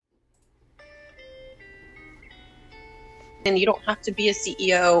And you don't have to be a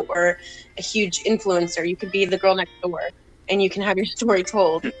CEO or a huge influencer. You could be the girl next door and you can have your story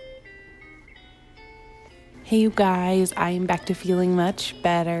told. Hey you guys, I am back to feeling much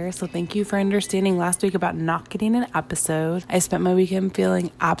better, so thank you for understanding last week about not getting an episode. I spent my weekend feeling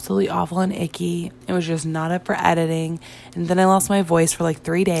absolutely awful and icky. It was just not up for editing, and then I lost my voice for like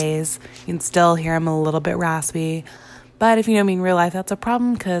 3 days. You can still hear I'm a little bit raspy, but if you know me in real life, that's a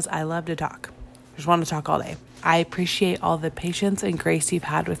problem because I love to talk. I just want to talk all day. I appreciate all the patience and grace you've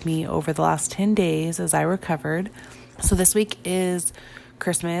had with me over the last 10 days as I recovered. So this week is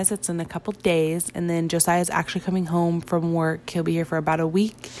Christmas. It's in a couple days, and then Josiah's actually coming home from work. He'll be here for about a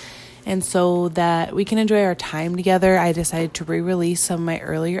week, and so that we can enjoy our time together, I decided to re-release some of my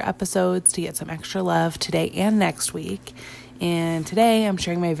earlier episodes to get some extra love today and next week. And today I'm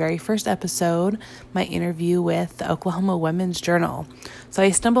sharing my very first episode, my interview with the Oklahoma Women's Journal. So I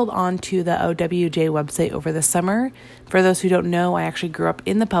stumbled onto the OWJ website over the summer. For those who don't know, I actually grew up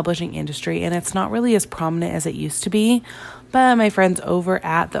in the publishing industry, and it's not really as prominent as it used to be. But my friends over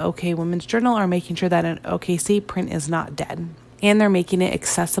at the OK Women's Journal are making sure that an OKC print is not dead. And they're making it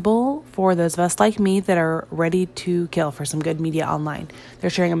accessible for those of us like me that are ready to kill for some good media online.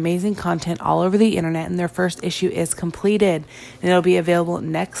 They're sharing amazing content all over the internet, and their first issue is completed. And it'll be available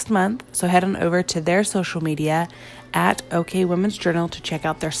next month, so head on over to their social media at OK Women's Journal to check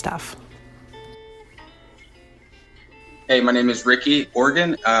out their stuff. Hey, my name is Ricky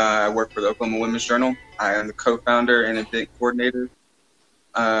Organ. I work for the Oklahoma Women's Journal. I am the co-founder and event coordinator.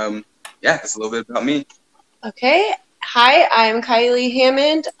 That's a little bit about me. Okay. Hi, I'm Kylie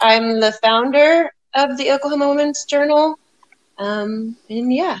Hammond. I'm the founder of the Oklahoma Women's Journal. That's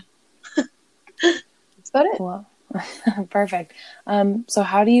about it. Cool. Perfect. So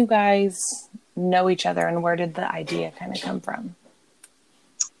how do you guys know each other, and where did the idea kind of come from?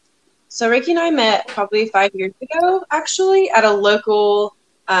 So Ricky and I met probably 5 years ago, actually, at a local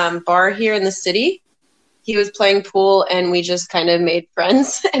bar here in the city. He was playing pool, and we just kind of made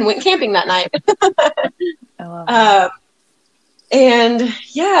friends and went camping that night. I love that.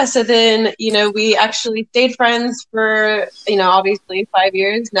 So then, we actually stayed friends for, obviously 5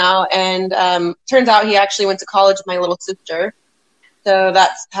 years now. And turns out he actually went to college with my little sister. So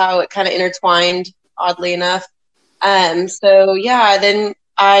that's how it kind of intertwined, oddly enough. Then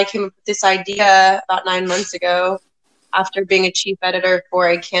I came up with this idea about 9 months ago after being a chief editor for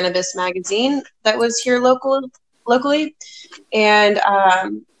a cannabis magazine that was here locally. And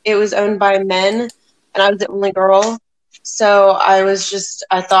it was owned by men, and I was the only girl. So I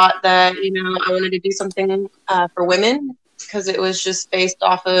thought that, I wanted to do something for women because it was just based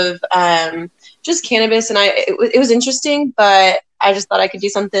off of just cannabis. And it was interesting, but I just thought I could do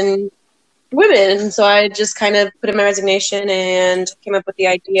something for women. And so I just kind of put in my resignation and came up with the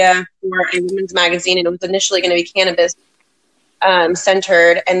idea for a women's magazine. And it was initially going to be cannabis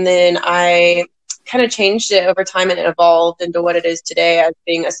centered. And then I kind of changed it over time, and it evolved into what it is today as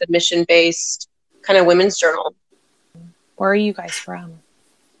being a submission-based kind of women's journal. Where are you guys from?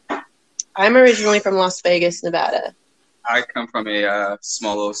 I'm originally from Las Vegas, Nevada. I come from a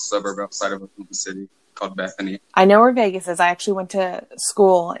small little suburb outside of Oklahoma City called Bethany. I know where Vegas is. I actually went to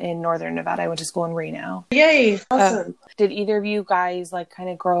school in northern Nevada. I went to school in Reno. Yay! Awesome. Did either of you guys kind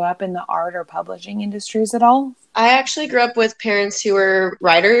of grow up in the art or publishing industries at all? I actually grew up with parents who were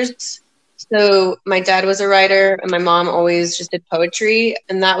writers. So my dad was a writer, and my mom always just did poetry.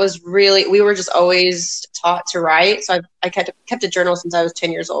 And that was we were just always taught to write. So I kept a journal since I was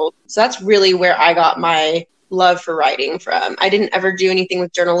 10 years old. So that's really where I got my love for writing from. I didn't ever do anything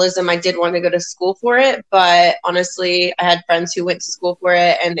with journalism. I did want to go to school for it, but honestly, I had friends who went to school for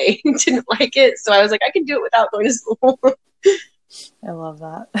it and they didn't like it. So I was like, I can do it without going to school. I love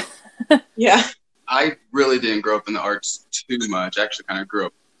that. Yeah. I really didn't grow up in the arts too much. I actually kind of grew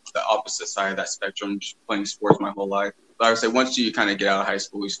up the opposite side of that spectrum, just playing sports my whole life. But I would say once you kind of get out of high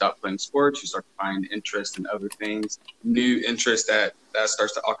school, you stop playing sports, you start to find interest in other things, new interest that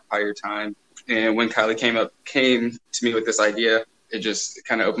starts to occupy your time. And when Kylie came to me with this idea, it just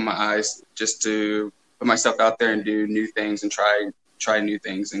kind of opened my eyes just to put myself out there and do new things and try new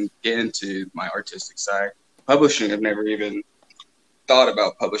things and get into my artistic side. Publishing, I've never even thought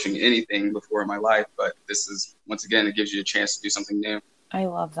about publishing anything before in my life, but this is, once again, it gives you a chance to do something new. I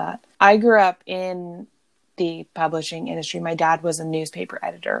love that. I grew up in the publishing industry. My dad was a newspaper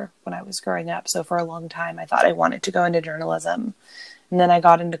editor when I was growing up. So for a long time, I thought I wanted to go into journalism. And then I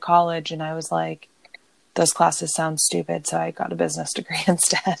got into college and I was like, those classes sound stupid. So I got a business degree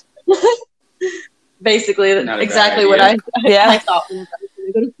instead. Basically, exactly what I thought when I was going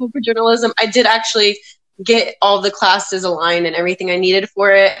to go to school for journalism. I did actually get all the classes aligned and everything I needed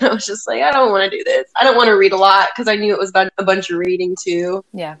for it. And I was just like, I don't want to do this. I don't want to read a lot because I knew it was a bunch of reading too.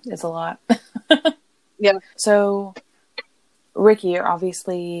 Yeah, it's a lot. Yeah. So, Ricky, you're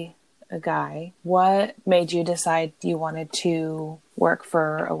obviously a guy. What made you decide you wanted to work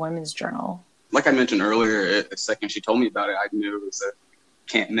for a women's journal? Like I mentioned earlier, the second she told me about it, I knew it was a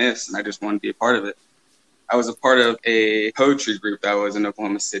can't miss, and I just wanted to be a part of it. I was a part of a poetry group that was in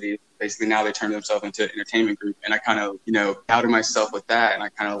Oklahoma City. Basically, now they turned themselves into an entertainment group, and I kind of, doubted myself with that, and I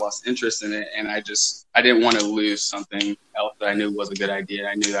kind of lost interest in it, and I didn't want to lose something else that I knew was a good idea.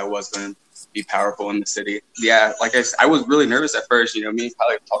 I knew that was going to be powerful in the city. Yeah, like I said, I was really nervous at first. Me and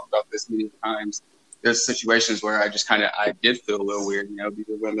Kylie have talked about this many times. There's situations where I did feel a little weird. These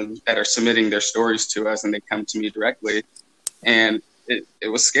are women that are submitting their stories to us, and they come to me directly, and it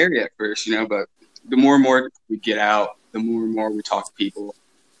was scary at first, but the more and more we get out, the more and more we talk to people,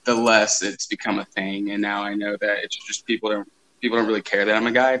 the less it's become a thing. And now I know that it's just people don't really care that I'm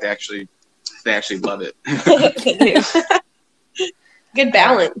a guy. They actually love it. Good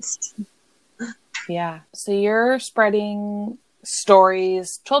balance. Yeah. So you're spreading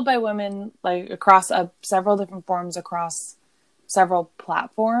stories told by women like across several different forms, across several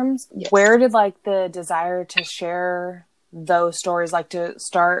platforms. Yes. Where did the desire to share those stories, to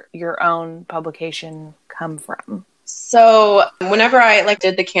start your own publication, come from? So whenever I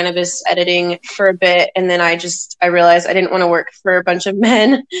did the cannabis editing for a bit, and then I realized I didn't want to work for a bunch of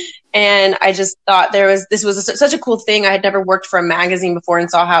men, and I just thought this was such a cool thing. I had never worked for a magazine before and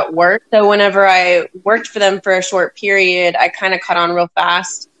saw how it worked. So whenever I worked for them for a short period, I kind of caught on real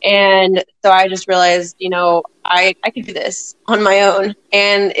fast. And so I just realized, I could do this on my own.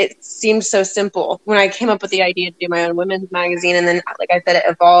 And it seemed so simple when I came up with the idea to do my own women's magazine. And then, like I said, it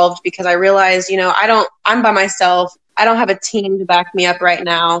evolved because I realized, I'm by myself. I don't have a team to back me up right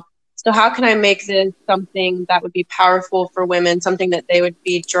now. So how can I make this something that would be powerful for women, something that they would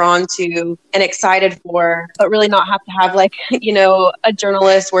be drawn to and excited for, but really not have to have a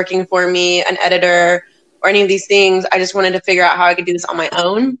journalist working for me, an editor, or any of these things. I just wanted to figure out how I could do this on my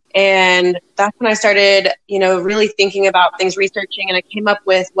own. And that's when I started, really thinking about things, researching, and I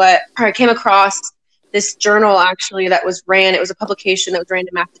came across this journal actually that was ran. It was a publication that was ran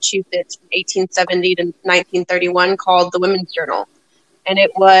in Massachusetts from 1870 to 1931 called the Women's Journal. And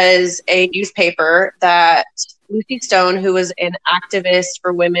it was a newspaper that Lucy Stone, who was an activist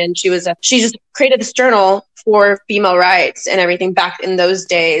for women, she just created this journal for female rights and everything back in those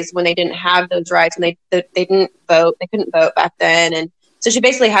days when they didn't have those rights and they didn't vote. They couldn't vote back then. And so she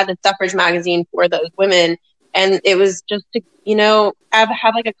basically had the suffrage magazine for those women. And it was just to, have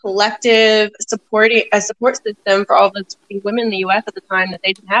a collective support system for all these women in the U.S. at the time that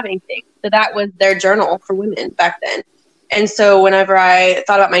they didn't have anything. So that was their journal for women back then. And so whenever I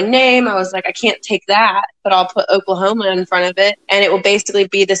thought about my name, I was like, I can't take that, but I'll put Oklahoma in front of it. And it will basically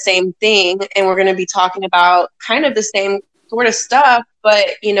be the same thing. And we're going to be talking about kind of the same sort of stuff, but,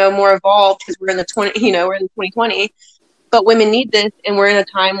 more evolved because we're in the 2020. But women need this. And we're in a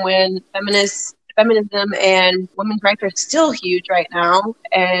time when feminism and women's rights are still huge right now.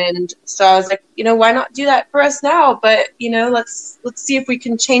 And so I was like, why not do that for us now? But, let's see if we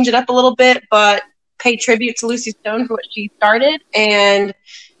can change it up a little bit, but pay tribute to Lucy Stone for what she started and,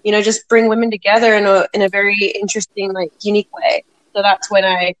 just bring women together in a very interesting, unique way. So that's when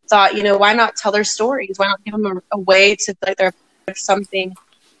I thought, why not tell their stories? Why not give them a way to feel like they're something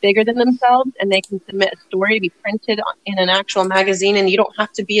bigger than themselves and they can submit a story to be printed in an actual magazine, and you don't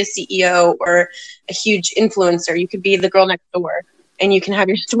have to be a CEO or a huge influencer. You could be the girl next door and you can have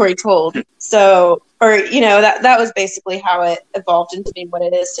your story told. So, that was basically how it evolved into being what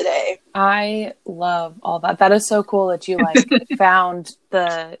it is today. I love all that. That is so cool that you found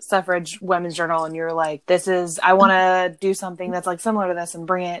the Suffrage Women's Journal and you're like, I want to do something that's similar to this and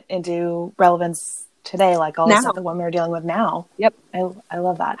bring it into relevance today, all the stuff that women are dealing with now. Yep. I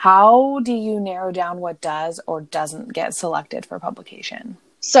love that. How do you narrow down what does or doesn't get selected for publication?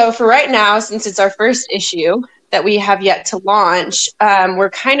 So for right now, since it's our first issue that we have yet to launch, we're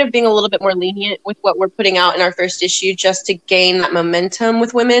kind of being a little bit more lenient with what we're putting out in our first issue just to gain that momentum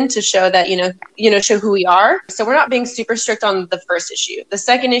with women, to show that, show who we are. So we're not being super strict on the first issue. The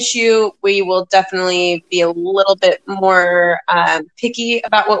second issue, we will definitely be a little bit more picky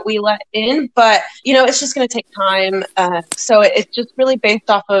about what we let in, but, it's just going to take time. So it's just really based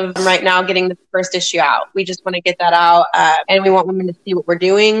off of right now getting the first issue out. We just want to get that out and we want women to see what we're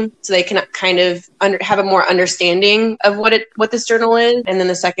doing so they can kind of have a more understanding understanding of what this journal is. And then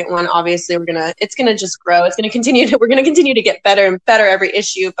the second one, obviously, it's gonna just grow. It's gonna continue to get better and better every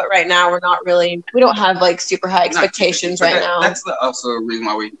issue. But right now, we don't have like super high expectations now. That's also a reason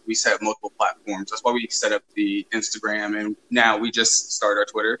why we set up multiple platforms. That's why we set up the Instagram, and now we just started our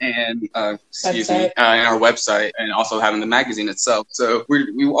Twitter and and our website, and also having the magazine itself. So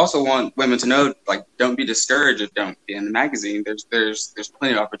we also want women to know, like, don't be discouraged if don't be in the magazine. There's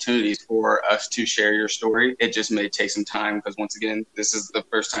plenty of opportunities for us to share your story. It just may take some time because, once again, this is the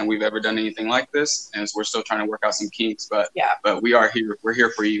first time we've ever done anything like this, and so we're still trying to work out some kinks. But we are here. We're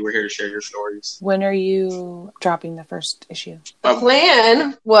here for you. We're here to share your stories. When are you dropping the first issue? The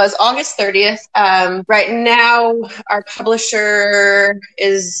plan was August 30th. Right now, our publisher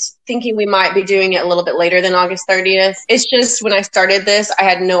is thinking we might be doing it a little bit later than August 30th. It's just, when I started this, I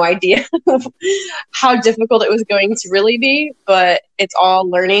had no idea how difficult it was going to really be, but it's all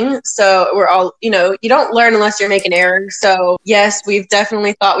learning. So we're all, you don't learn unless you're making errors. So yes, we've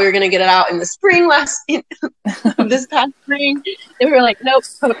definitely thought we were going to get it out in the spring this past spring. And we were like, nope,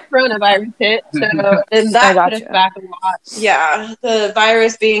 coronavirus hit. So then that put us back a lot. Yeah, the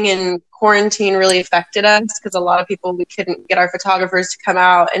virus being in quarantine really affected us because a lot of people, we couldn't get our photographers to come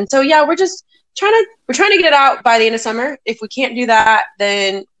out. And so, we're just trying to get it out by the end of summer. If we can't do that,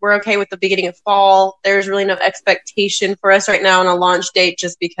 then we're okay with the beginning of fall. There's really no expectation for us right now on a launch date,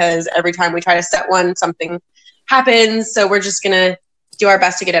 just because every time we try to set one, something happens. So we're just going to do our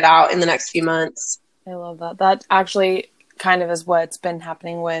best to get it out in the next few months. I love that. That actually kind of is what's been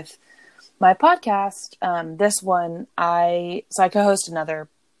happening with my podcast. This one, I co-host another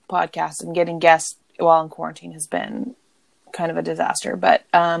podcast, and getting guests while in quarantine has been kind of a disaster, but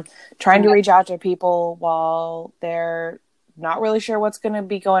trying to reach out to people while they're not really sure what's going to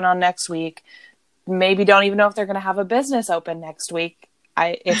be going on next week, maybe don't even know if they're going to have a business open next week.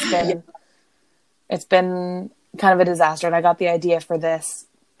 It's been kind of a disaster, and I got the idea for this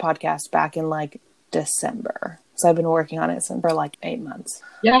podcast back in like December, so I've been working on it for like 8 months.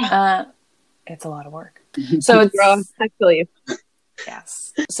 It's a lot of work. So it's I feel you.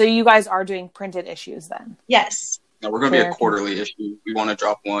 Yes. So you guys are doing printed issues then? Yes. No, we're going to be a quarterly issue. We want to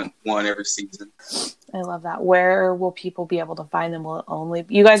drop one every season. I love that. Where will people be able to find them? Will it only...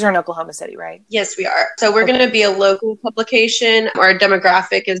 You guys are in Oklahoma City, right? Yes, we are. So we're going to be a local publication. Our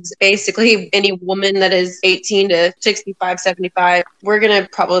demographic is basically any woman that is 18 to 65, 75. We're going to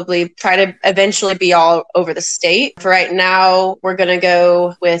probably try to eventually be all over the state. For right now, we're going to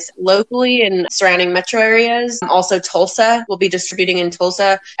go with locally in surrounding metro areas. Also, Tulsa. We'll be distributing in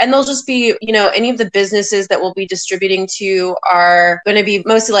Tulsa. And they'll just be, any of the businesses that we'll be distributing to are going to be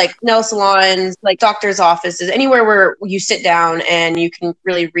mostly like nail salons, like doctor's offices, anywhere where you sit down and you can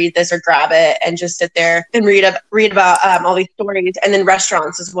really read this or grab it and just sit there and read about all these stories. And then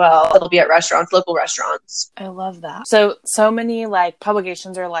restaurants as well. It'll be at restaurants, local restaurants. I love that. So many like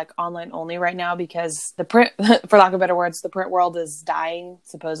publications are like online only right now because the print, for lack of better words, the print world is dying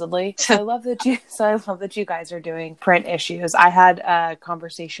supposedly. So I love that you guys are doing print issues. I had a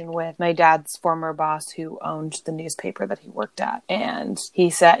conversation with my dad's former boss who owned the newspaper that he worked at, and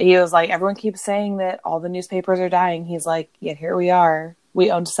he was like, everyone keeps saying that all the newspapers are dying. He's like, yet here we are.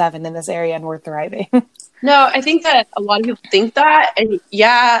 We own 7 in this area and we're thriving. No, I think that a lot of people think that, and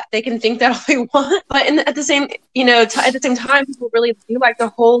they can think that all they want, but at the same, at the same time, people really do like to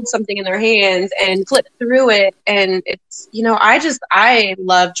hold something in their hands and flip through it. And it's, I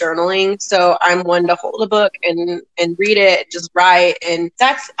love journaling, so I'm one to hold a book and read it, just write. And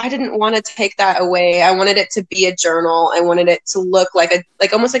I didn't want to take that away. I wanted it to be a journal. I wanted it to look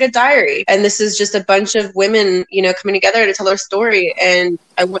almost like a diary. And this is just a bunch of women, coming together to tell their story. And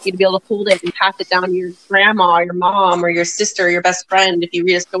I want you to be able to hold it and pass it down to your grandma, your mom, or your sister, or your best friend. If you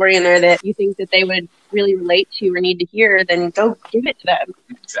read a story in there that you think that they would really relate to or need to hear, then go give it to them.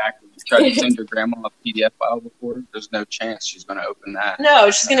 Exactly. Try to send your grandma a PDF file before. There's no chance she's going to open that.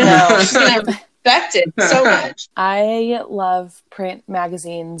 No, she's going to respect it so much. I love print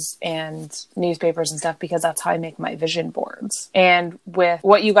magazines and newspapers and stuff because that's how I make my vision boards. And with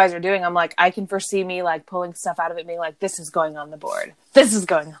what you guys are doing, I'm like, I can foresee me like pulling stuff out of it, being like, this is going on the board. This is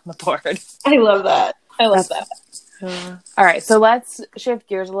going on the board. I love that. All right, so let's shift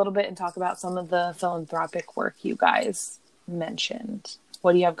gears a little bit and talk about some of the philanthropic work you guys mentioned.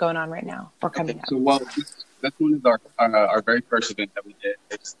 What do you have going on right now or coming up? So, this one is our very first event that we did.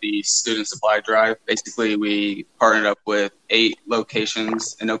 It's the Student Supply Drive. Basically, we partnered up with 8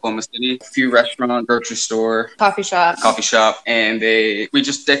 locations in Oklahoma City, a few restaurants, grocery store, coffee shop, and we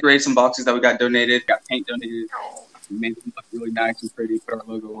just decorated some boxes that we got donated, got paint donated. made them look really nice and pretty, put our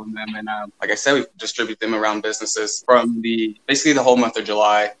logo on them. And like I said, we distribute them around businesses from basically the whole month of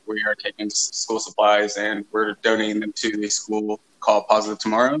July. We are taking school supplies and we're donating them to the school called Positive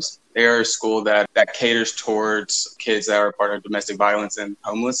Tomorrows. They are a school that caters towards kids that are part of domestic violence and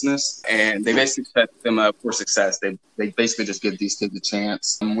homelessness. And they basically set them up for success. They basically just give these kids a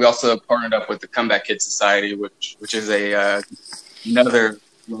chance. We also partnered up with the Comeback Kids Society, which is another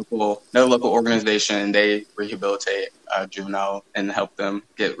local organization. They rehabilitate juvenile and help them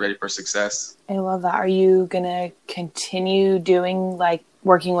get ready for success. I love that. Are you going to continue doing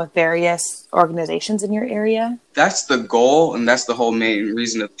working with various organizations in your area? That's the goal, and that's the whole main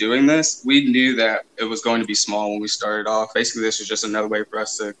reason of doing this. We knew that it was going to be small when we started off. Basically, this was just another way for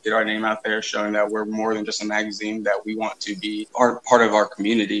us to get our name out there, showing that we're more than just a magazine, that we want to be part of our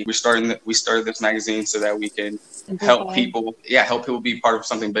community. We started this magazine so that we can help people be part of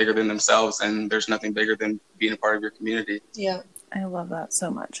something bigger than themselves, and there's nothing bigger than being a part of your community. Yeah. I love that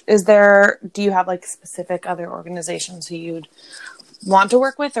so much. Do you have specific other organizations who you'd want to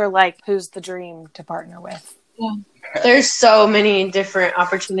work with, or who's the dream to partner with? Yeah. There's so many different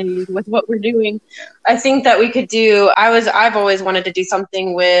opportunities with what we're doing. I think that we could do, I've always wanted to do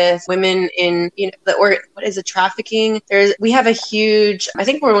something with women in, trafficking. We have a huge, I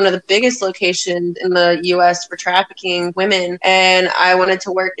think we're one of the biggest locations in the US for trafficking women. And I wanted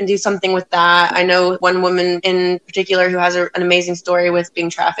to work and do something with that. I know one woman in particular who has an amazing story with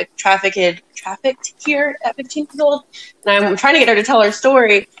being trafficked here at 15 years old. And I'm trying to get her to tell her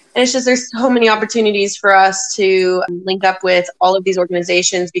story. And it's just, there's so many opportunities for us to link up with all of these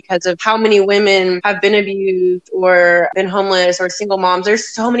organizations because of how many women have been abused or been homeless or single moms. There's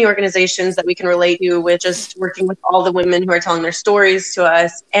so many organizations that we can relate to with just working with all the women who are telling their stories to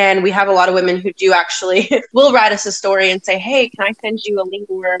us. And we have a lot of women who do actually will write us a story and say, hey, can I send you a link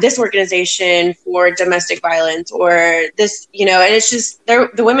for this organization for domestic violence or this, and it's just,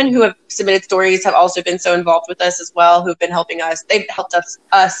 the women who have submitted stories have also been so involved with us as well, who've been helping us. They've helped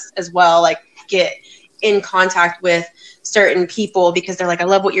us as well, get in contact with certain people because they're like, I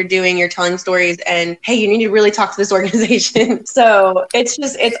love what you're doing. You're telling stories and hey, you need to really talk to this organization. So it's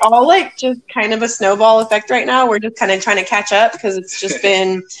all just kind of a snowball effect right now. We're just kind of trying to catch up because it's just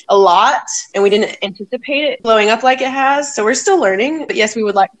been a lot and we didn't anticipate it blowing up like it has. So we're still learning, but yes, we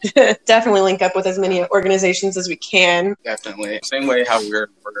would like to definitely link up with as many organizations as we can. Definitely. Same way how we're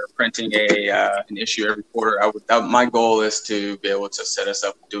printing an issue every quarter. My goal is to be able to set us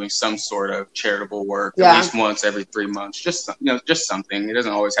up doing some sort of charitable work at least once every 3 months. Just something. It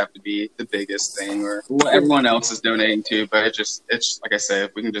doesn't always have to be the biggest thing or what everyone else is donating to, but it's like I said,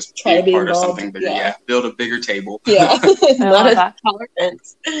 if we can just be part of something bigger, build a bigger table. Yeah, not a taller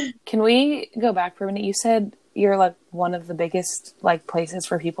fence. Can we go back for a minute? You said you're one of the biggest places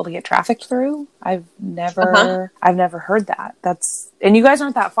for people to get trafficked through. I've never heard that. And you guys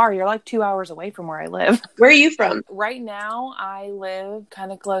aren't that far. You're 2 hours away from where I live. Where are you from? Right now, I live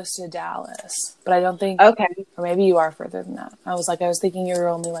kind of close to Dallas, but I don't think. Okay. Or maybe you are further than that. I was thinking you were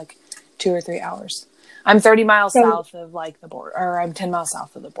only 2 or 3 hours. I'm 30 miles south of the border, or I'm 10 miles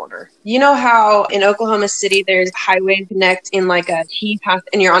south of the border. You know how in Oklahoma City, there's highway connect in a T path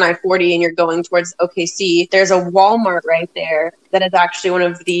and you're on I-40 and you're going towards OKC. There's a Walmart right there that is actually one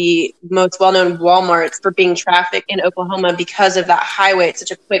of the most well-known Walmarts for being trafficked in Oklahoma because of that highway. It's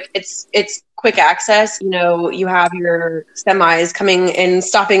such a it's quick access. You have your semis coming and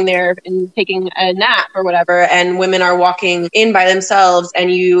stopping there and taking a nap or whatever, and women are walking in by themselves.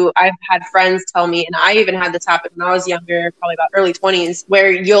 And I've had friends tell me, and I even had this happen when I was younger, probably about early 20s,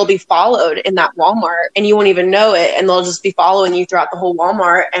 where you'll be followed in that Walmart and you won't even know it, and they'll just be following you throughout the whole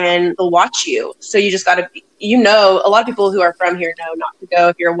Walmart and they'll watch you. So you just got to be, a lot of people who are from here know not to go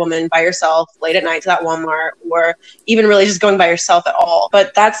if you're a woman by yourself late at night to that Walmart, or even really just going by yourself at all.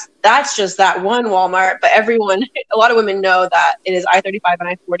 But that's just that one Walmart. But a lot of women know that it is I-35 and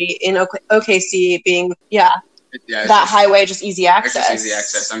I-40 in OKC being, that highway, just easy access. It's just easy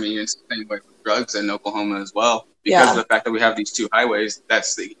access. I mean, it's the same way with drugs in Oklahoma as well. Because of the fact that we have these two highways,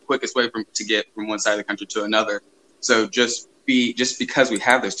 that's the quickest way to get from one side of the country to another. So just because we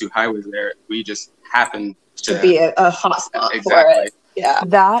have those two highways there, we just happen to be a hot spot for it. Yeah.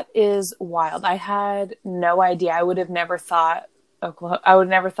 That is wild. I had no idea. I would have never thought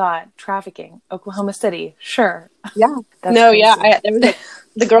trafficking. Oklahoma City. Sure. Yeah. There was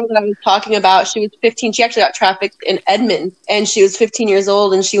the girl that I was talking about, she was 15. She actually got trafficked in Edmond, and she was 15 years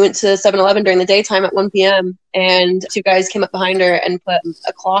old, and she went to 7-Eleven during the daytime at 1 p.m. and two guys came up behind her and put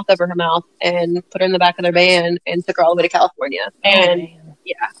a cloth over her mouth and put her in the back of their van and took her all the way to California. And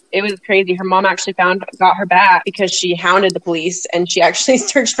Yeah, it was crazy. Her mom actually got her back because she hounded the police and she actually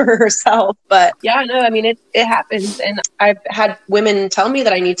searched for her herself. But yeah, no, I mean, it happens. And I've had women tell me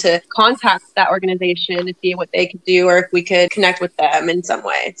that I need to contact that organization to see what they could do or if we could connect with them in some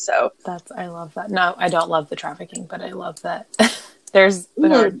way. So I love that. No, I don't love the trafficking, but I love that there's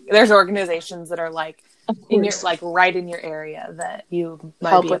organizations that are like in your, like right in your area that you might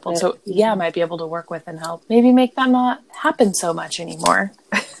help be with able it. to, might be able to work with and help maybe make that not happen so much anymore.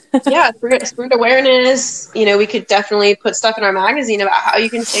 Yeah, spread awareness. You know, we could definitely put stuff in our magazine about how you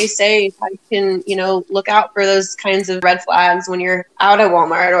can stay safe, how you can, you know, look out for those kinds of red flags when you're out at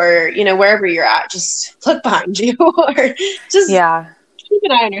Walmart or, you know, wherever you're at. Just look behind you or just keep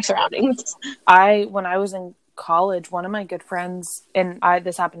an eye on your surroundings. When I was in college, one of my good friends, and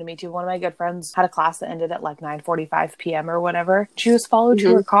this happened to me too, one of my good friends had a class that ended at like 9:45 p.m. or whatever. She was followed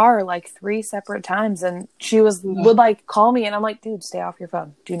to her car like 3 separate times, and she would like call me, and I'm like, dude, stay off your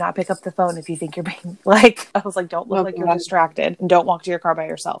phone. Do not pick up the phone if you think you're being like, I was like, don't look like you're distracted, and don't walk to your car by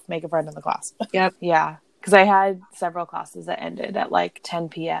yourself. Make a friend in the class. Yep. Yeah. Because I had several classes that ended at like 10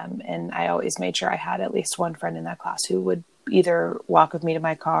 p.m. and I always made sure I had at least one friend in that class who would either walk with me to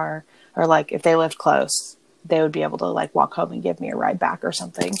my car or like if they lived close, they would be able to like walk home and give me a ride back or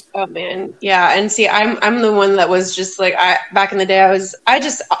something. Oh man. Yeah. And see, I'm the one that was just like, back in the day, I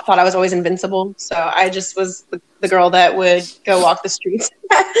just thought I was always invincible. So I just was the girl that would go walk the streets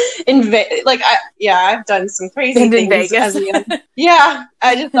I've done some crazy things. Vegas. Yeah.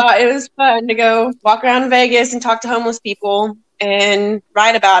 I just thought it was fun to go walk around Vegas and talk to homeless people and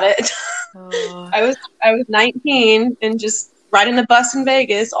write about it. I was 19 and just riding the bus in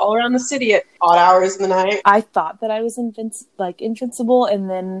Vegas all around the city at odd hours in the night. I thought that I was invincible, and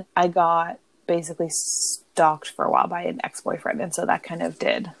then I got basically stalked for a while by an ex-boyfriend, and so that kind of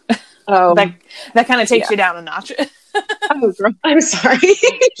did. Oh, that kind of takes you down a notch. Oh, girl, I'm sorry.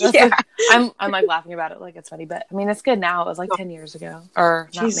 Yeah, I'm like laughing about it like it's funny, but I mean it's good now. It was like 10 years ago, or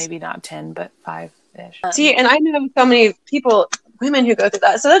maybe not 10, but 5-ish. See, and I know so many women who go through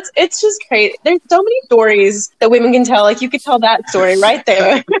that. So it's just crazy. There's so many stories that women can tell. Like you could tell that story right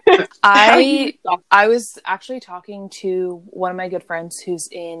there. I was actually talking to one of my good friends who's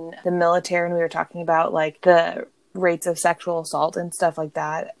in the military, and we were talking about like the rates of sexual assault and stuff like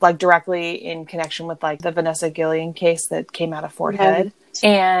that, like directly in connection with like the Vanessa Gillian case that came out of Fort Hood.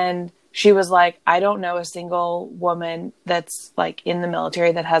 And she was like, I don't know a single woman that's like in the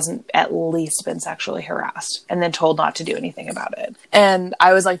military that hasn't at least been sexually harassed and then told not to do anything about it. And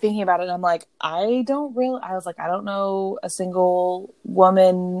I was like thinking about it, and I'm like, I don't know a single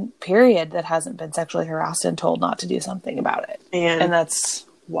woman, period, that hasn't been sexually harassed and told not to do something about it. And that's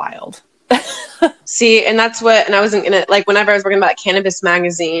wild. See, and that's what, and I wasn't gonna, like, whenever I was working about Cannabis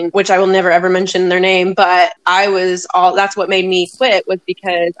Magazine, which I will never ever mention their name, but that's what made me quit, was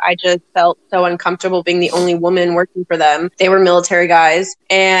because I just felt so uncomfortable being the only woman working for them. They were military guys,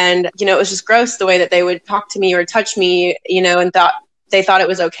 and, you know, it was just gross the way that they would talk to me or touch me, you know, and they thought it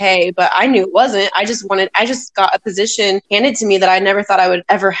was okay, but I knew it wasn't. I just got a position handed to me that I never thought I would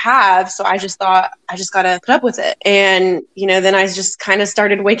ever have. So I just thought I just got to put up with it. And, you know, then I just kind of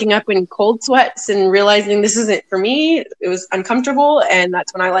started waking up in cold sweats and realizing this isn't for me. It was uncomfortable. And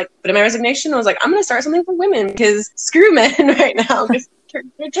that's when I put in my resignation. I was like, I'm going to start something for women because screw men right now.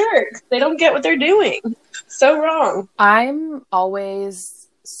 They're jerks. They don't get what they're doing. So wrong. I'm always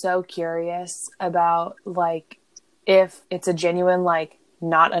so curious about if it's a genuine,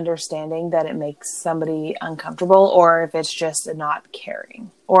 not understanding that it makes somebody uncomfortable, or if it's just a not caring,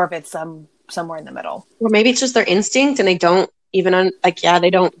 or if it's somewhere in the middle. Or maybe it's just their instinct and they don't even, they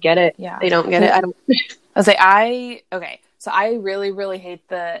don't get it. Yeah. They don't get it. So I really, really hate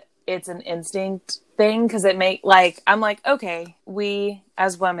it's an instinct thing, because I'm like, okay, we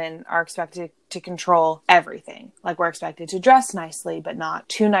as women are expected to control everything. Like, we're expected to dress nicely, but not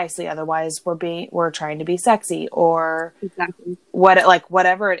too nicely. Otherwise we're trying to be sexy, or exactly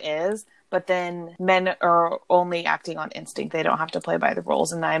whatever it is. But then men are only acting on instinct. They don't have to play by the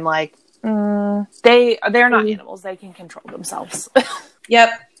rules. And I'm like, they're not animals. They can control themselves. Yep.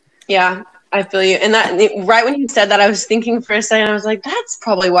 Yeah. I feel you. And that, right when you said that, I was thinking for a second, I was like, that's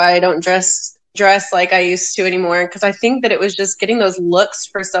probably why I don't dress like I used to anymore. Because I think that it was just getting those looks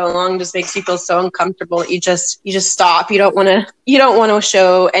for so long just makes you feel so uncomfortable that you just stop. You don't want to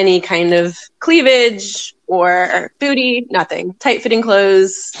show any kind of cleavage or booty, nothing. Tight fitting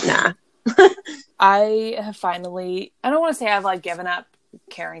clothes, nah. I have finally, I don't want to say I've given up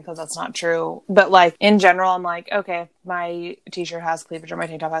caring, because that's not true, but in general, I'm like, okay, my t-shirt has cleavage or my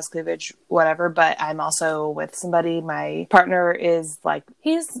tank top has cleavage, whatever, but I'm also with somebody. My partner is I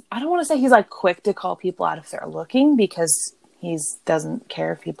don't want to say he's quick to call people out if they're looking, because He doesn't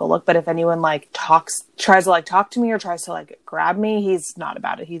care if people look, but if anyone like tries to like talk to me or tries to like grab me, he's not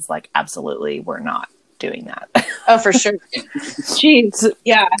about it. He's like, absolutely, we're not doing that. Oh, for sure. Jeez.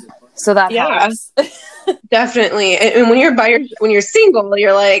 Yeah. So that helps. Definitely. And when you're single,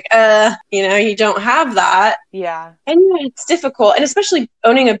 you're like, you don't have that. Yeah. And it's difficult. And especially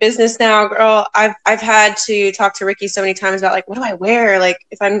owning a business now, girl, I've had to talk to Ricky so many times about like, what do I wear? Like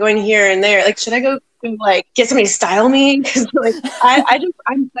if I'm going here and there, like, should I go like get somebody to style me? Because like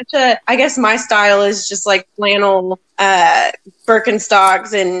I guess my style is just like flannel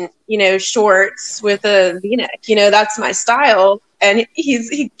Birkenstocks and shorts with a V-neck. That's my style. And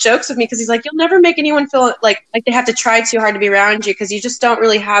he jokes with me because he's like, you'll never make anyone feel like they have to try too hard to be around you because you just don't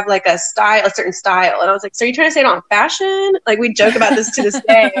really have like a certain style. And I was like, so are you trying to say I don't have fashion? Like we joke about this to this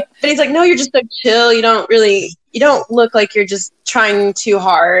day. But he's like, no, you're just so chill. You don't look like you're just trying too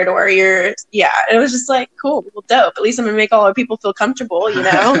hard or And it was just like, cool, well, dope. At least I'm going to make all our people feel comfortable,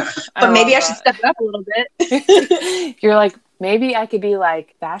 But maybe I should step it up a little bit. You're like, maybe I could be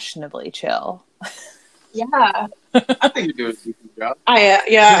like fashionably chill. Yeah. I think you're doing a decent job.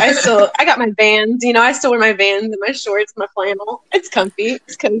 I got my Vans, I still wear my Vans and my shorts, my flannel. It's comfy.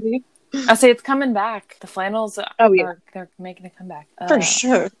 It's cozy. I say it's coming back. The flannels they're making a comeback. For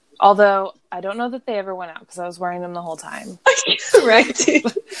sure. Although I don't know that they ever went out because I was wearing them the whole time. Right.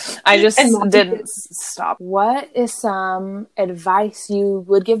 I just didn't stop. What is some advice you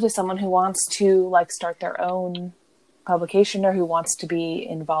would give to someone who wants to like start their own publication or who wants to be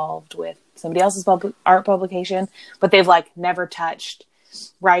involved with somebody else's art publication, but they've like never touched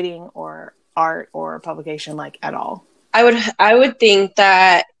writing or art or publication like at all? I would think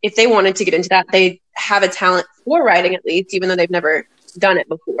that if they wanted to get into that, they have a talent for writing at least, even though they've never done it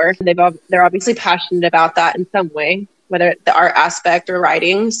before. They're obviously passionate about that in some way, whether the art aspect or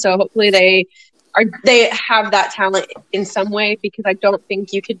writing. So hopefully they have that talent in some way, because I don't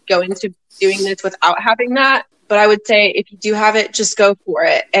think you could go into doing this without having that. But I would say if you do have it, just go for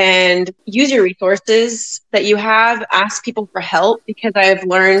it and use your resources that you have. Ask people for help, because I've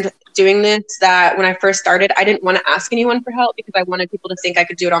learned doing this that when I first started, I didn't want to ask anyone for help because I wanted people to think I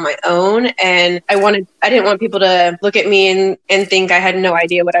could do it on my own. And I didn't want people to look at me and think I had no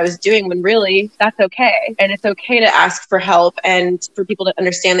idea what I was doing, when really that's okay. And it's okay to ask for help and for people to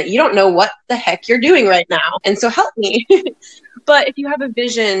understand that you don't know what the heck you're doing right now. And so help me. But if you have a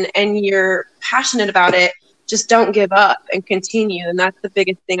vision and you're passionate about it, just don't give up and continue. And that's the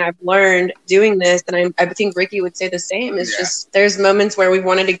biggest thing I've learned doing this. And I think Ricky would say the same. Is just, there's moments where we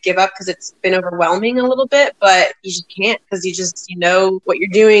wanted to give up because it's been overwhelming a little bit, but you just can't, because you know what you're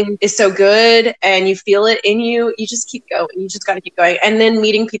doing is so good and you feel it in you. You just keep going. You just got to keep going. And then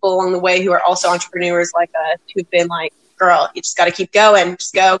meeting people along the way who are also entrepreneurs like us, who've been like, girl, you just got to keep going.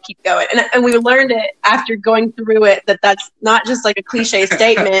 Just go, keep going. And we learned it after going through it, that's not just like a cliche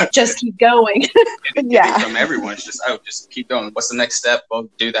statement. Just keep going. Yeah. From everyone, it's just keep going. What's the next step? Well,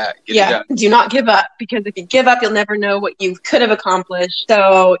 do that. Get it done. Do not give up, because if you give up, you'll never know what you could have accomplished.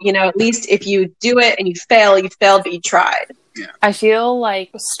 So, at least if you do it and you failed, but you tried. Yeah. I feel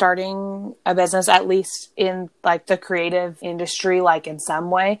like starting a business, at least in like the creative industry, like in some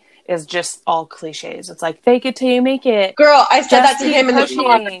way, is just all cliches. It's like, fake it till you make it. Girl, I said that to him in the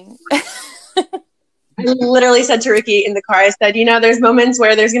car. I literally said to Ricky in the car, I said, there's moments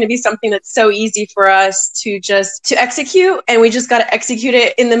where there's going to be something that's so easy for us to execute, and we just got to execute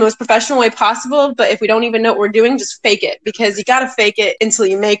it in the most professional way possible. But if we don't even know what we're doing, just fake it, because you got to fake it until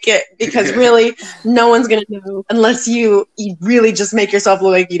you make it, because really no one's going to know unless you really just make yourself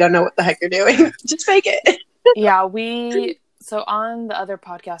look like you don't know what the heck you're doing. Just fake it. Yeah, so on the other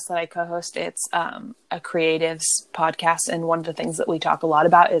podcast that I co-host, it's a creatives podcast. And one of the things that we talk a lot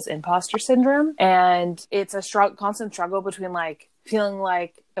about is imposter syndrome. And it's a constant struggle between like feeling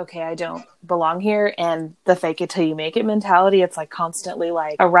like, okay, I don't belong here, and the fake it till you make it mentality. It's like constantly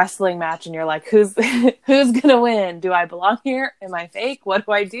like a wrestling match, and you're like, who's going to win? Do I belong here? Am I fake? What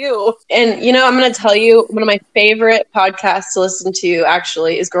do I do? And, I'm going to tell you, one of my favorite podcasts to listen to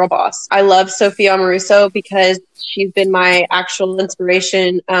actually is Girl Boss. I love Sophia Amoruso because she's been my actual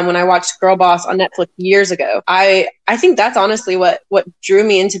inspiration when I watched Girl Boss on Netflix years ago. I think that's honestly what drew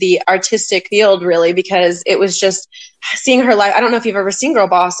me into the artistic field, really, because it was just seeing her life. I don't know if you've ever seen Girl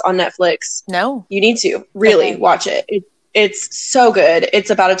Boss on Netflix. No. You need to really watch it. It's so good. It's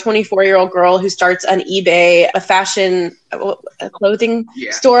about a 24-year-old girl who starts on eBay, a clothing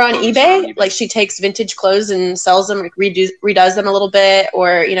store on eBay. Like, she takes vintage clothes and sells them, like redoes them a little bit,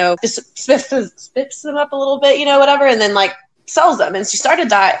 or, just spiffs them up a little bit, whatever, and then like sells them. And she started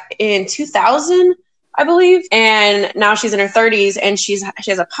that in 2000. I believe. And now she's in her 30s, and she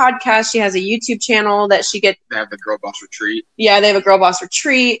has a podcast. She has a YouTube channel that she gets. They have the Girl Boss Retreat. Yeah, they have a Girl Boss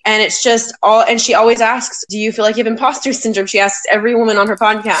Retreat. And it's just all, and she always asks, do you feel like you have imposter syndrome? She asks every woman on her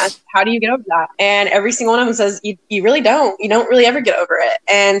podcast, how do you get over that? And every single one of them says, you really don't. You don't really ever get over it.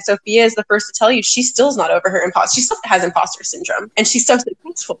 And Sophia is the first to tell you she still's not over her imposter. She still has imposter syndrome, and she's so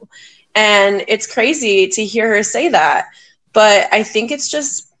successful. And it's crazy to hear her say that. But I think it's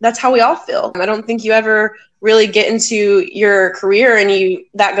just, that's how we all feel. I don't think you ever really get into your career and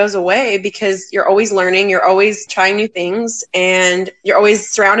that goes away, because you're always learning, you're always trying new things, and you're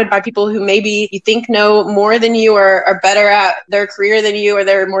always surrounded by people who maybe you think know more than you, or are better at their career than you, or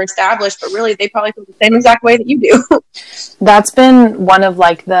they're more established, but really they probably feel the same exact way that you do. That's been one of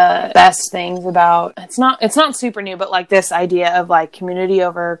like the best things about, it's not super new, but like this idea of like community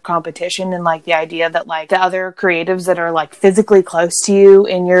over competition, and like the idea that like the other creatives that are like physically close to you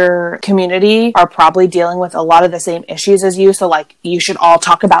in your community are probably dealing with a lot of the same issues as you. So like you should all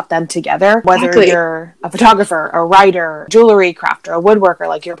talk about them together, whether Exactly. You're a photographer, a writer, jewelry crafter, a woodworker,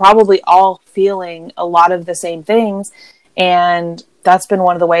 like you're probably all feeling a lot of the same things. And that's been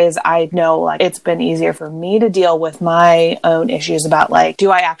one of the ways I know like it's been easier for me to deal with my own issues about like,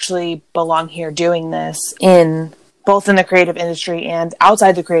 do I actually belong here doing this in both in the creative industry and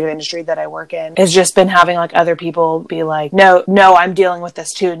outside the creative industry that I work in. It's just been having like other people be like, no, I'm dealing with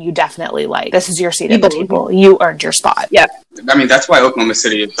this too. And you definitely like, this is your seat at the table. You earned your spot. Yeah. I mean, that's why Oklahoma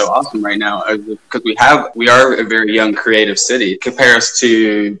City is so awesome right now, because we are a very young creative city. Compare us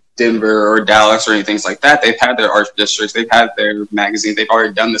to Denver or Dallas or anything like that. They've had their arts districts, they've had their magazines, they've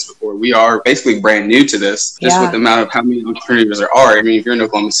already done this before. We are basically brand new to this, just with the amount of how many entrepreneurs there are. I mean, if you're in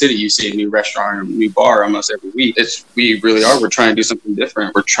Oklahoma City, you see a new restaurant or a new bar almost every week. We really are. We're trying to do something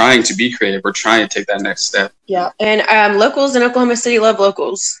different. We're trying to be creative. We're trying to take that next step. Yeah. And locals in Oklahoma City love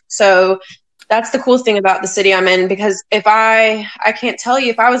locals. So that's the cool thing about the city I'm in, because if I can't tell you,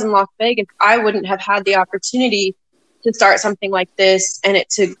 if I was in Las Vegas, I wouldn't have had the opportunity to start something like this and it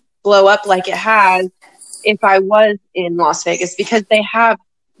to blow up like it has if I was in Las Vegas, because they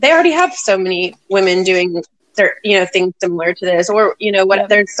already have so many women doing their, things similar to this, or,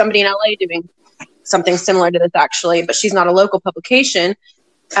 there's somebody in LA doing something similar to this actually, but she's not a local publication.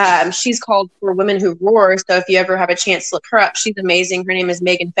 She's called For Women Who Roar. So if you ever have a chance to look her up, she's amazing. Her name is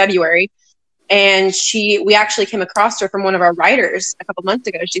Megan February. And we actually came across her from one of our writers a couple months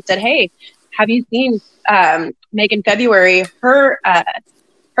ago. She said, hey, have you seen Megan February, her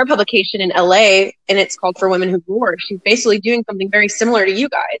publication in LA, and it's called For Women Who Roar. She's basically doing something very similar to you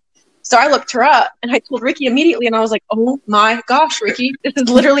guys. So I looked her up and I told Ricky immediately, and I was like, oh my gosh, Ricky, this is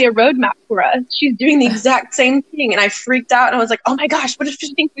literally a roadmap for us. She's doing the exact same thing. And I freaked out and I was like, oh my gosh, what if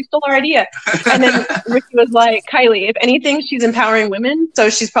she thinks we stole our idea? And then Ricky was like, Kylie, if anything, she's empowering women. So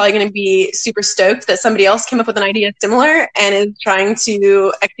she's probably going to be super stoked that somebody else came up with an idea similar and is trying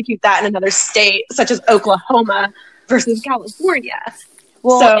to execute that in another state, such as Oklahoma versus California.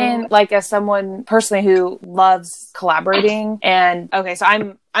 Well, and like as someone personally who loves collaborating, and okay, so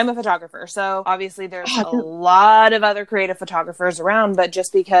I'm a photographer, so obviously there's a lot of other creative photographers around, but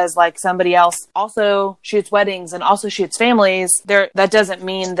just because like somebody else also shoots weddings and also shoots families, that doesn't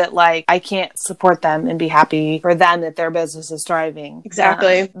mean that like I can't support them and be happy for them that their business is thriving.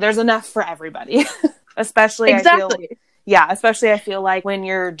 Exactly. There's enough for everybody. Especially I feel like when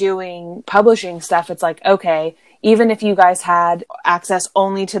you're doing publishing stuff, it's like, okay, even if you guys had access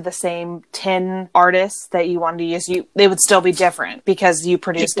only to the same 10 artists that you wanted to use, they would still be different because you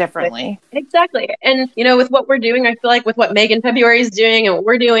produce differently. Exactly. And, with what we're doing, I feel like with what Megan February is doing and what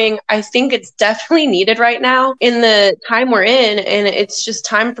we're doing, I think it's definitely needed right now in the time we're in. And it's just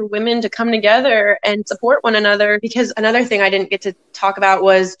time for women to come together and support one another. Because another thing I didn't get to talk about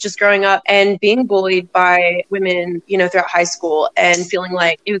was just growing up and being bullied by women, throughout high school and feeling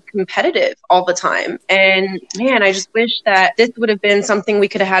like it was competitive all the time. And man, I just wish that this would have been something we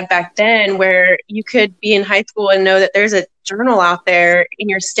could have had back then, where you could be in high school and know that there's a journal out there in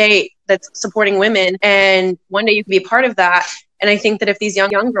your state that's supporting women, and one day you can be a part of that. And I think that if these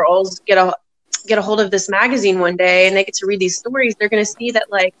young girls get a hold of this magazine one day and they get to read these stories, they're going to see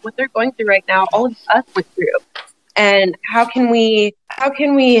that like what they're going through right now, all of us went through. And how can we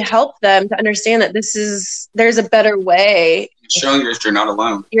help them to understand that there's a better way? Showing you're not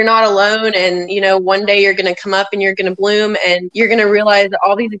alone. You're not alone. And, one day you're going to come up and you're going to bloom, and you're going to realize that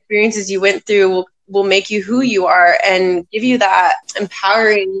all these experiences you went through will make you who you are and give you that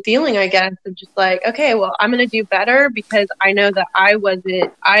empowering feeling, I guess, of just like, okay, well, I'm going to do better because I know that I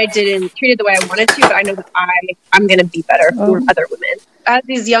didn't treat it the way I wanted to, but I know that I'm going to be better for other women. As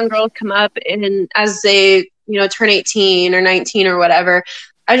these young girls come up and as they, turn 18 or 19 or whatever,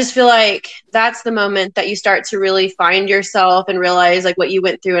 I just feel like that's the moment that you start to really find yourself and realize like what you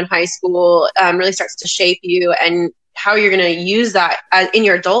went through in high school really starts to shape you and how you're going to use that in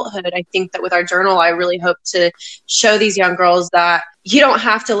your adulthood. I think that with our journal, I really hope to show these young girls that you don't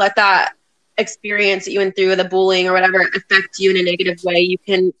have to let that experience that you went through, the bullying or whatever, affect you in a negative way. You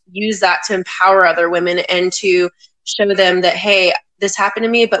can use that to empower other women and to show them that, hey, this happened to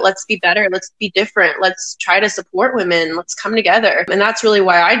me, but let's be better. Let's be different. Let's try to support women. Let's come together. And that's really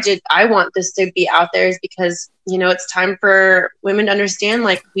why I want this to be out there, is because, you know, it's time for women to understand,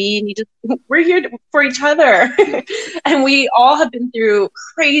 like, we're here for each other. And we all have been through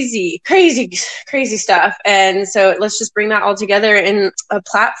crazy stuff. And so let's just bring that all together in a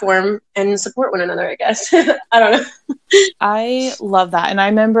platform and support one another, I guess. I don't know. I love that. And I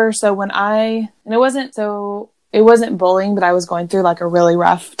remember, it wasn't bullying, but I was going through like a really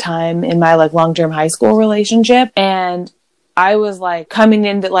rough time in my like long-term high school relationship. And I was like coming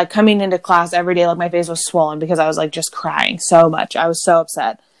into class every day, like my face was swollen because I was like just crying so much. I was so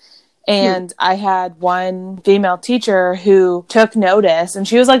upset. And I had one female teacher who took notice, and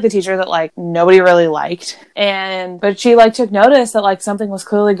she was like the teacher that like nobody really liked. But she like took notice that like something was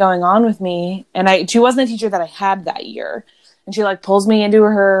clearly going on with me. And she wasn't a teacher that I had that year. And she like pulls me into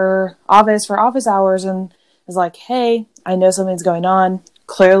her office for office hours and is like, hey, I know something's going on.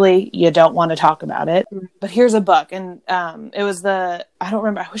 Clearly you don't want to talk about it, but here's a book. And it was I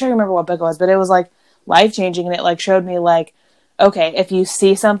wish I remember what book it was, but it was like life-changing. And it like showed me like, okay, if you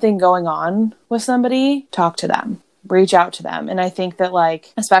see something going on with somebody, talk to them, reach out to them. And I think that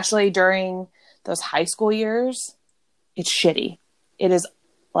like, especially during those high school years, it's shitty. It is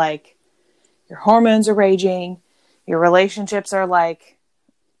like your hormones are raging. Your relationships are like,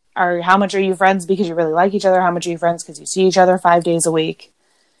 how much are you friends because you really like each other? How much are you friends because you see each other 5 days a week?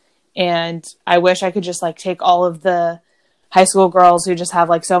 And I wish I could just like take all of the high school girls who just have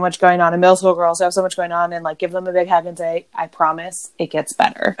like so much going on and middle school girls who have so much going on and like give them a big hug and say, I promise it gets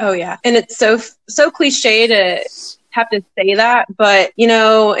better. Oh yeah. And it's so cliche to have to say that, but you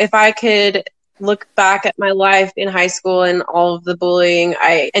know, if I could look back at my life in high school and all of the bullying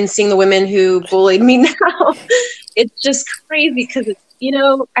and seeing the women who bullied me now, it's just crazy because it's, you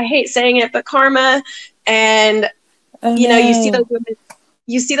know, I hate saying it, but karma. And you know, you see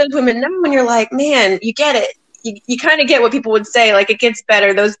those women now and you're like, man, you get it. You kind of get what people would say, like it gets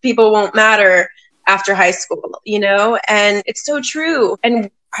better. Those people won't matter after high school, you know? And it's so true. And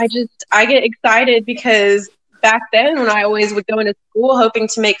I get excited because back then when I always would go into school hoping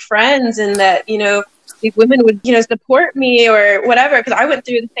to make friends and that, you know, these women would, you know, support me or whatever, because I went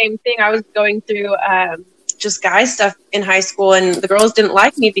through the same thing. I was going through just guy stuff in high school, and the girls didn't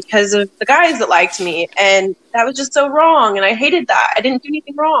like me because of the guys that liked me. And that was just so wrong. And I hated that. I didn't do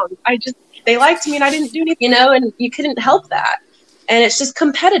anything wrong. They liked me and I didn't do anything, you know, and you couldn't help that. And it's just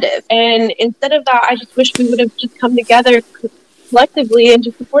competitive. And instead of that, I just wish we would have just come together collectively and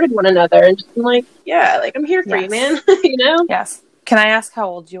just supported one another and just been like, yeah, like I'm here for you, man. You know? Yes. Can I ask how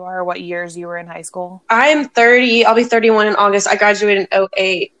old you are, what years you were in high school? I'm 30. I'll be 31 in August. I graduated in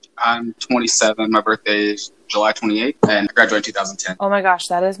 2008. I'm 27. My birthday is July 28th, and I graduated in 2010. Oh my gosh,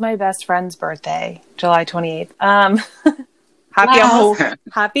 that is my best friend's birthday, July 28th.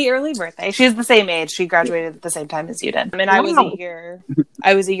 Happy early birthday. She's the same age. She graduated at the same time as you did. I mean, I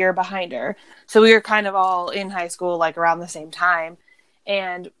was a year behind her. So we were kind of all in high school, like around the same time.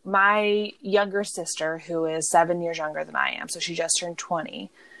 And my younger sister, who is 7 years younger than I am, so she just turned 20,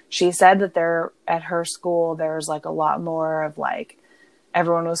 she said that at her school, there's like a lot more of like,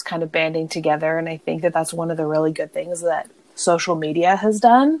 everyone was kind of banding together. And I think that that's one of the really good things that social media has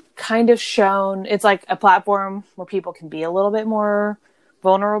done, kind of shown. It's like a platform where people can be a little bit more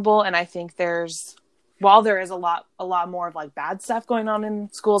vulnerable. And I think while there is a lot more of like bad stuff going on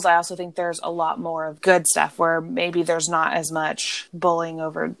in schools, I also think there's a lot more of good stuff where maybe there's not as much bullying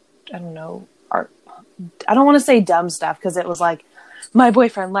over, I don't know, art. I don't want to say dumb stuff because it was like, my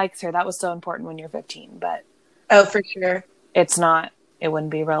boyfriend likes her. That was so important when you're 15, but oh, for sure. It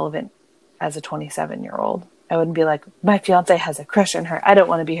wouldn't be relevant as a 27-year-old. I wouldn't be like, my fiance has a crush on her. I don't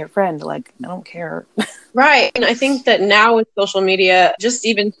want to be her friend. Like, I don't care. Right. And I think that now with social media, just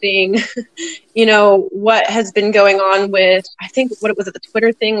even seeing, you know, what has been going on with, I think, what was it, the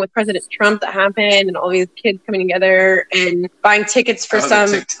Twitter thing with President Trump that happened and all these kids coming together and buying tickets for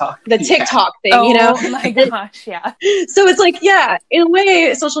the TikTok thing, you know? Oh my gosh, yeah. So it's like, yeah, in a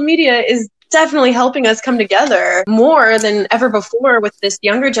way, social media is definitely helping us come together more than ever before with this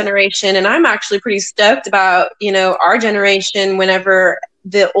younger generation. And I'm actually pretty stoked about, you know, our generation whenever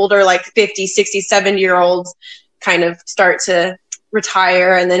the older, like 50, 60, 70-year-olds kind of start to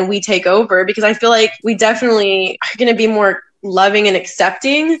retire and then we take over, because I feel like we definitely are going to be more loving and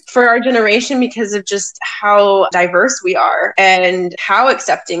accepting for our generation because of just how diverse we are and how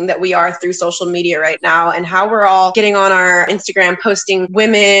accepting that we are through social media right now, and how we're all getting on our Instagram posting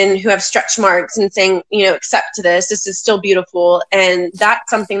women who have stretch marks and saying, accept this is still beautiful. And that's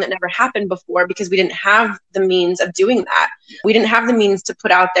something that never happened before because we didn't have the means of doing that. We didn't have the means to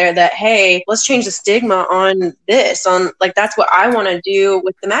put out there that, hey, let's change the stigma on this, that's what I want to do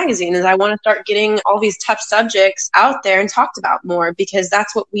with the magazine, is I want to start getting all these tough subjects out there and talked about more, because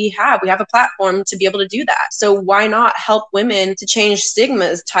that's what we have. We have a platform to be able to do that. So why not help women to change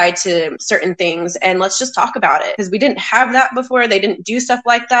stigmas tied to certain things? And let's just talk about it, because we didn't have that before. They didn't do stuff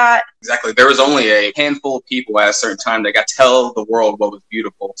like that. Exactly. There was only a handful of people at a certain time that got to tell the world what was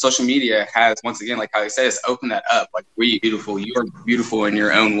beautiful. Social media has, once again, like how they say, it's opened that up. Like, we beautiful. You are beautiful in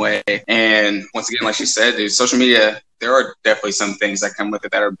your own way. And once again, like she said, dude, social media, there are definitely some things that come with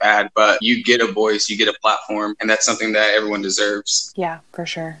it that are bad, but you get a voice, you get a platform, and that's something that everyone deserves. Yeah, for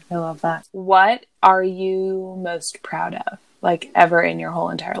sure. I love that. What are you most proud of, like, ever in your whole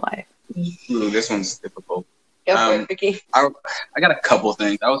entire life? Ooh, this one's difficult. Go for it, Vicky. I got a couple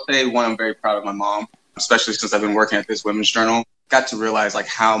things. I would say one, I'm very proud of my mom, especially since I've been working at this women's journal. Got to realize like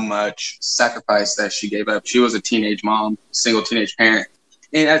how much sacrifice that she gave up. She was a teenage mom, single teenage parent.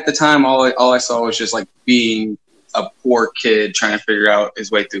 And at the time, all I saw was just like being a poor kid trying to figure out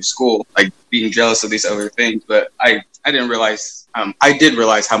his way through school, like being jealous of these other things. But I didn't realize, I did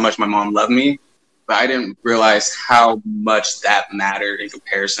realize how much my mom loved me, but I didn't realize how much that mattered in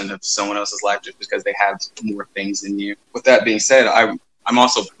comparison of someone else's life just because they have more things than you. With that being said, I'm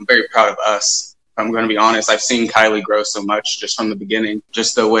also very proud of us. If I'm going to be honest, I've seen Kylie grow so much just from the beginning.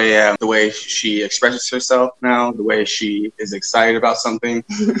 Just the way she expresses herself now, the way she is excited about something,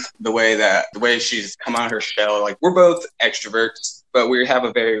 the way she's come out of her shell. Like, we're both extroverts, but we have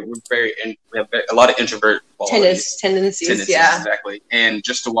a lot of introvert tendencies. Yeah, exactly. And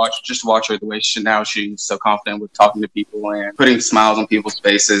just to watch her the way she's so confident with talking to people and putting smiles on people's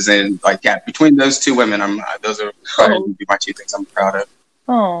faces, and like, yeah, between those two women, those are probably my two things I'm proud of.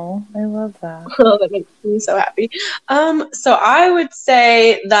 Oh, I love that. Oh, that makes me so happy. So I would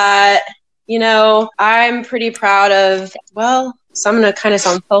say that, I'm pretty proud of, so I'm going to kind of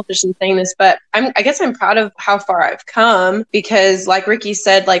sound selfish in saying this, but I guess I'm proud of how far I've come, because like Ricky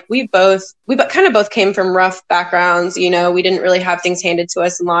said, like we kind of both came from rough backgrounds. We didn't really have things handed to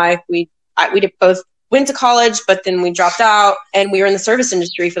us in life. We both went to college, but then we dropped out, and we were in the service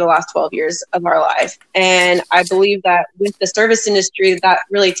industry for the last 12 years of our life. And I believe that with the service industry, that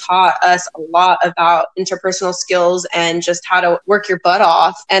really taught us a lot about interpersonal skills and just how to work your butt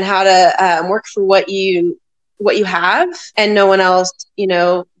off and how to work for what you have, and no one else,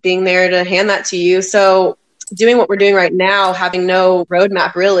 being there to hand that to you. So doing what we're doing right now, having no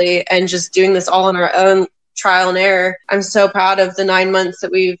roadmap really, and just doing this all on our own, trial and error. I'm so proud of the 9 months that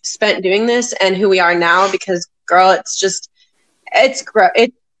we've spent doing this and who we are now, because girl,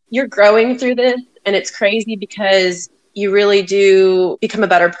 you're growing through this, and it's crazy because you really do become a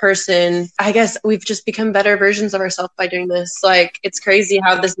better person. I guess we've just become better versions of ourselves by doing this. Like, it's crazy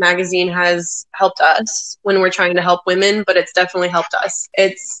how this magazine has helped us when we're trying to help women, but it's definitely helped us.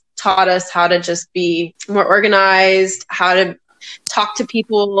 It's taught us how to just be more organized, how to talk to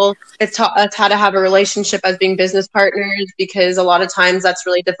people. It's taught us how to have a relationship as being business partners, because a lot of times that's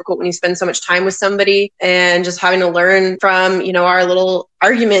really difficult when you spend so much time with somebody, and just having to learn from, our little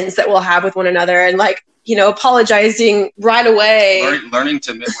arguments that we'll have with one another, and like, apologizing right away. Learning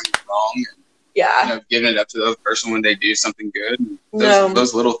to admit when you're wrong. And, yeah. Giving it up to the other person when they do something good.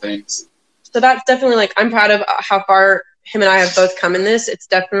 Those little things. So that's definitely, like, I'm proud of how far him and I have both come in this. It's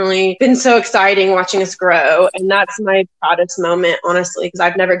definitely been so exciting watching us grow. And that's my proudest moment, honestly, because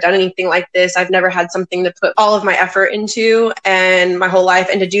I've never done anything like this. I've never had something to put all of my effort into and my whole life,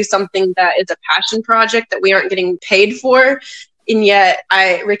 and to do something that is a passion project that we aren't getting paid for. And yet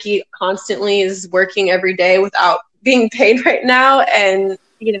Ricky constantly is working every day without being paid right now. And,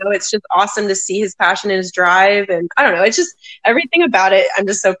 it's just awesome to see his passion and his drive. And I don't know, it's just everything about it. I'm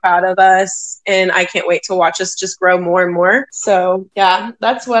just so proud of us, and I can't wait to watch us just grow more and more. So yeah,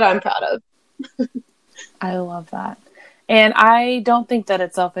 that's what I'm proud of. I love that. And I don't think that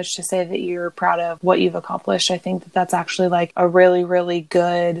it's selfish to say that you're proud of what you've accomplished. I think that that's actually like a really, really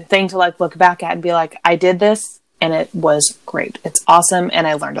good thing to like look back at and be like, I did this and it was great. It's awesome. And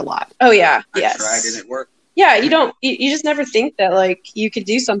I learned a lot. Oh yeah. Yes. I tried and it worked. Yeah, you just never think that like you could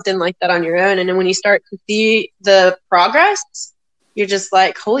do something like that on your own. And then when you start to see the progress, you're just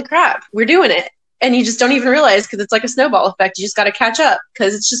like, holy crap, we're doing it. and you just don't even realize because it's like a snowball effect. You just got to catch up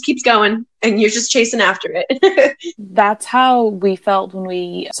because it just keeps going and you're just chasing after it. That's how we felt so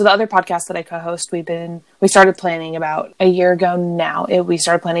the other podcast that I co-host, we started planning about a year ago now. We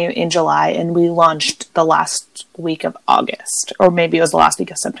started planning in July and we launched the last week of August, or maybe it was the last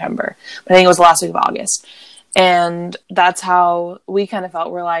week of September, but I think it was the last week of August. And that's how we kind of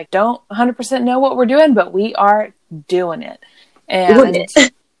felt. We're like, don't 100% know what we're doing, but we are doing it. And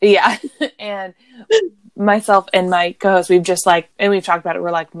yeah. And myself and my co-host, we've just like, and we've talked about it.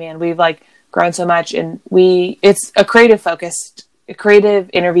 We're like, man, we've like grown so much, and it's a creative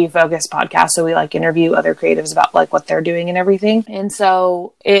interview focused podcast. So we like interview other creatives about like what they're doing and everything. And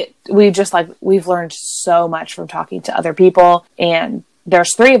so we've learned so much from talking to other people, and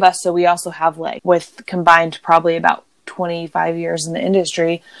there's 3 of us. So we also have like with combined probably about 25 years in the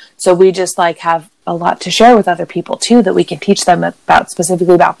industry. So we just like have a lot to share with other people too, that we can teach them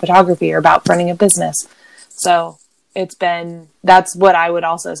specifically about photography or about running a business. So that's what I would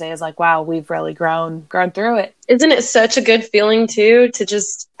also say is like, wow, we've really grown through it. Isn't it such a good feeling too, to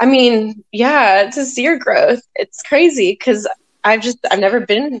just, to see your growth. It's crazy because I've never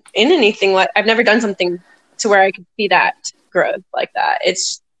been in anything I've never done something to where I could see that growth like that.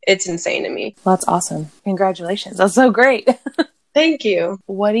 It's insane to me. Well, that's awesome. Congratulations. That's so great. Thank you.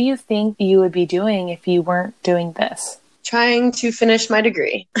 What do you think you would be doing if you weren't doing this? Trying to finish my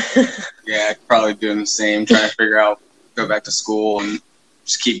degree. Yeah, probably doing the same, trying to figure out, go back to school and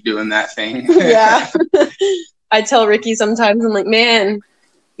just keep doing that thing. Yeah. I tell Ricky sometimes, I'm like, man,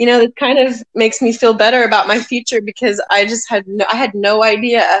 this kind of makes me feel better about my future because I had no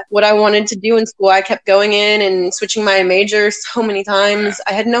idea what I wanted to do in school. I kept going in and switching my major so many times.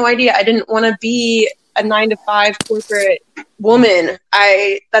 I had no idea. I didn't want to be a 9-to-5 corporate woman.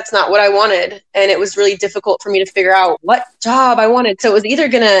 That's not what I wanted. And it was really difficult for me to figure out what job I wanted. So it was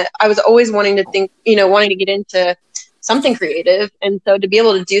I was always wanting to get into something creative. And so to be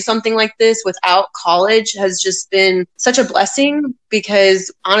able to do something like this without college has just been such a blessing,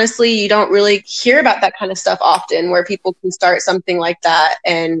 because honestly, you don't really hear about that kind of stuff often, where people can start something like that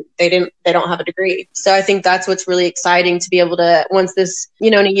and they don't have a degree. So I think that's what's really exciting, to be able to, once this,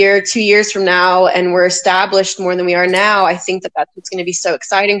 in a year, 2 years from now, and we're established more than we are now, I think that that's what's going to be so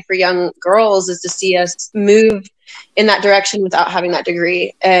exciting for young girls, is to see us move in that direction without having that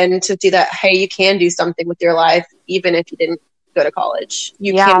degree, and to see that, hey, you can do something with your life even if you didn't go to college.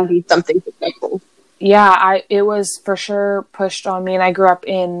 You can be something successful. Yeah, it was for sure pushed on me, and I grew up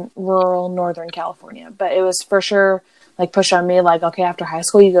in rural Northern California, but it was for sure like pushed on me, like, okay, after high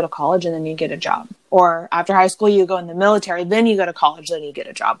school you go to college and then you get a job, or after high school you go in the military, then you go to college, then you get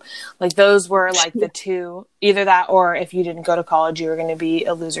a job. Like those were like the two, either that, or if you didn't go to college, you were going to be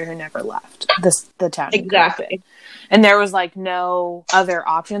a loser who never left the town. Exactly. And there was like no other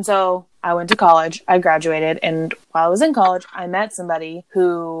option. So I went to college, I graduated, and while I was in college, I met somebody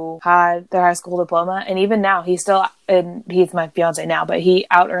who had their high school diploma, and even now he's my fiance now, but he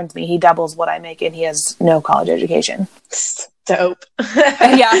out-earns me. He doubles what I make, and he has no college education. Dope.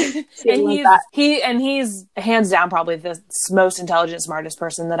 Yeah. And he's hands down probably the most intelligent, smartest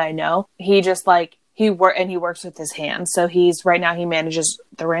person that I know. He just like, he works with his hands. So right now he manages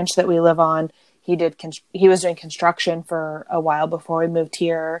the ranch that we live on. He was doing construction for a while before we moved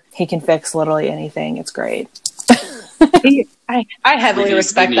here. He can fix literally anything. It's great. I heavily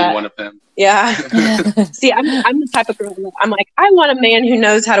respect that. One of them. Yeah. See, I'm the type of girl that I'm like, I want a man who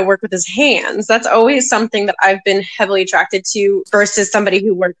knows how to work with his hands. That's always something that I've been heavily attracted to, versus somebody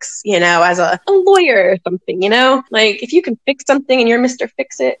who works, as a lawyer or something, like if you can fix something and you're Mr.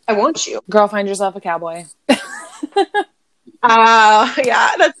 Fix It, I want you. Girl, find yourself a cowboy.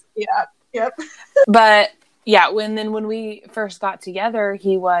 Yep. But yeah, when we first got together,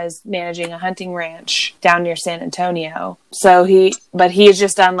 he was managing a hunting ranch down near San Antonio. So but he has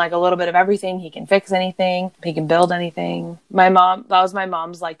just done like a little bit of everything. He can fix anything. He can build anything. That was my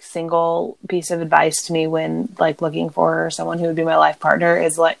mom's like single piece of advice to me when like looking for someone who would be my life partner,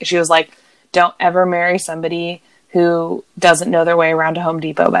 is like, she was like, don't ever marry somebody who doesn't know their way around a Home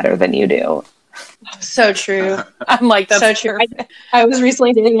Depot better than you do. So true. I'm like, that's so true. I was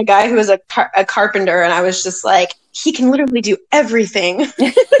recently dating a guy who was a carpenter, and I was just like, he can literally do everything.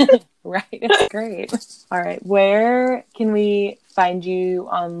 Right. It's great. All right. Where can we find you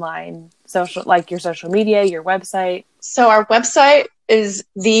online? Your social media, your website? So our website is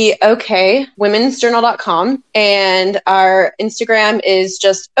the okwomen'sjournal.com, and our Instagram is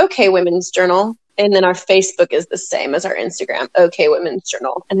just OK Women's Journal. And then our Facebook is the same as our Instagram, OK Women's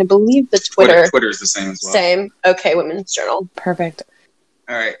Journal. And I believe the Twitter is the same as well. Same, OK Women's Journal. Perfect.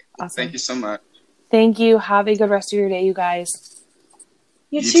 All right. Awesome. Thank you so much. Thank you. Have a good rest of your day, you guys.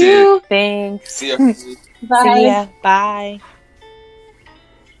 You You too. too. Thanks. See ya. Bye. See ya. Bye.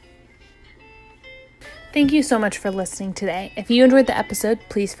 Thank you so much for listening today. If you enjoyed the episode,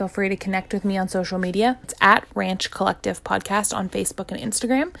 please feel free to connect with me on social media. It's at Ranch Collective Podcast on Facebook and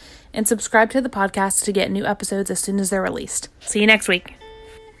Instagram. And subscribe to the podcast to get new episodes as soon as they're released. See you next week.